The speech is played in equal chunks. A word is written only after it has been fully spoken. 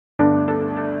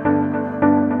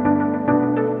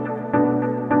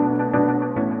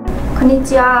こんに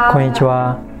ちは。こんにち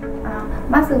は。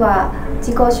まずは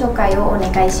自己紹介をお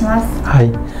願いします。は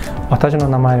い、私の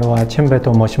名前はチェンベイ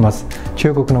と申します。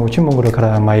中国の内モンゴルか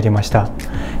ら参りました。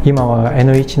今は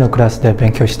N1 のクラスで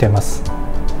勉強しています。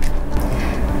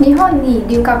日本に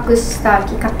留学した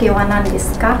きっかけは何で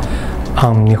すか？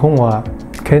日本は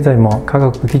経済も科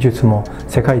学技術も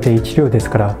世界で一流です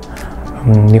から、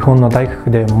日本の大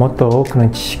学でもっと多くの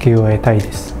知識を得たい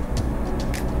です。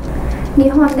日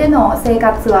本での生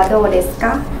活はどうです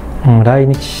か？来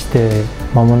日して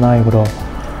間もない頃、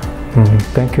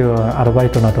勉強やアルバイ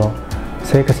トなど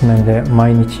生活面で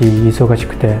毎日忙し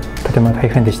くてとても大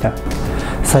変でした。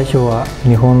最初は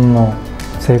日本の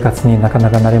生活になか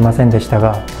なか慣れませんでした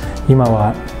が、今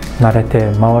は慣れ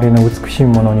て周りの美しい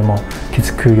ものにも気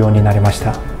づくようになりまし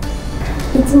た。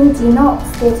一日の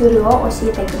スケジュールを教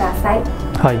えてください。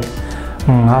はい、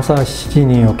朝7時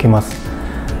に起きます。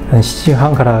7時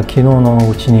半から昨日の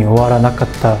うちに終わらなかっ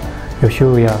た予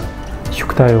習や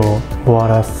宿題を終わ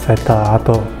らせた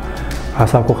後、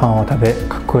朝ごはんを食べ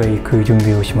学校へ行く準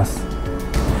備をします。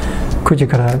9時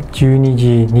から12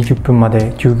時20分ま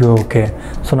で授業を受け、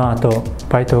その後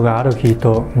バイトがある日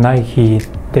とない日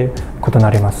で異な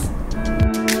ります。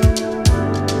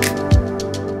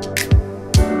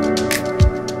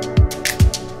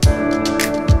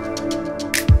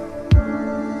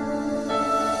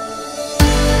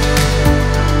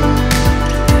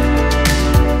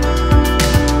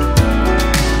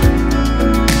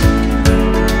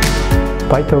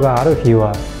バイトがある日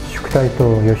は宿題と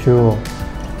予習を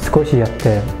少しやっ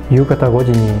て夕方5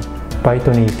時にバイ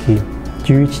トに行き、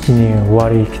11時に終わ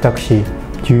り帰宅し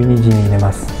12時に寝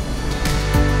ます。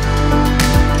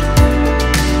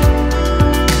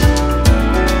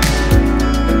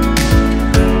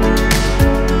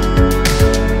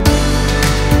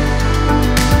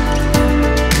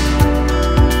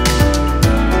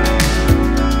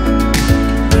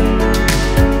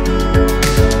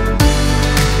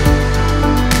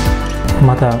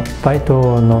またバイ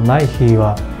トのない日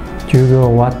は授業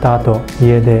終わった後、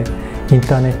家でイン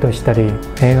ターネットしたり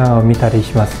映画を見たり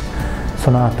します。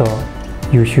その後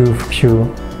予習復習、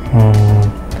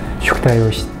宿題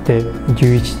をして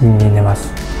11時に寝ま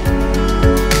す。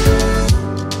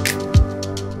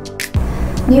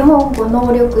日本語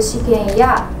能力試験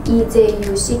や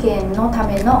ILA 試験のた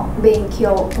めの勉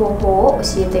強方法を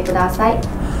教えてください。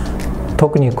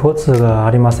特にコツが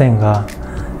ありませんが、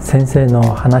先生の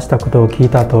話したことを聞い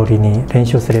た通りに練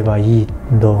習すればいい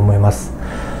と思います。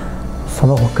そ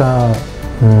の他、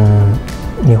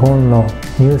日本の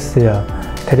ニュースや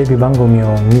テレビ番組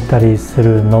を見たりす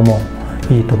るのも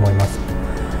いいと思います。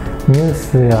ニュー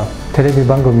スやテレビ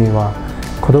番組は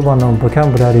言葉のボキ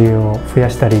ャブラリーを増や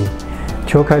したり、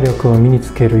聴解力を身に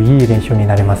つけるいい練習に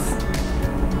なります。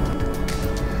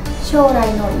将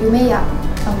来の夢や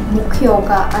目標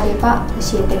があれば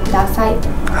教えてください。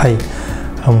はい、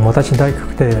私大学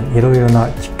でいろいろな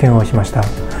実験をしました。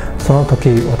その時、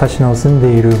私の住んで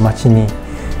いる町に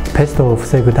ペストを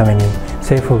防ぐために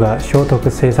政府が消毒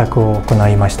政策を行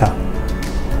いました。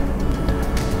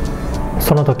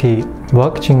その時、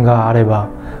ワクチンがあれば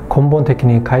根本的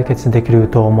に解決できる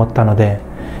と思ったので、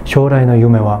将来の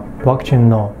夢はワクチン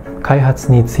の開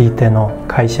発についての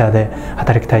会社で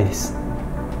働きたいです。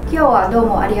今日はどう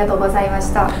もありがとうございま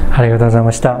した。ありがとうござい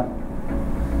ました。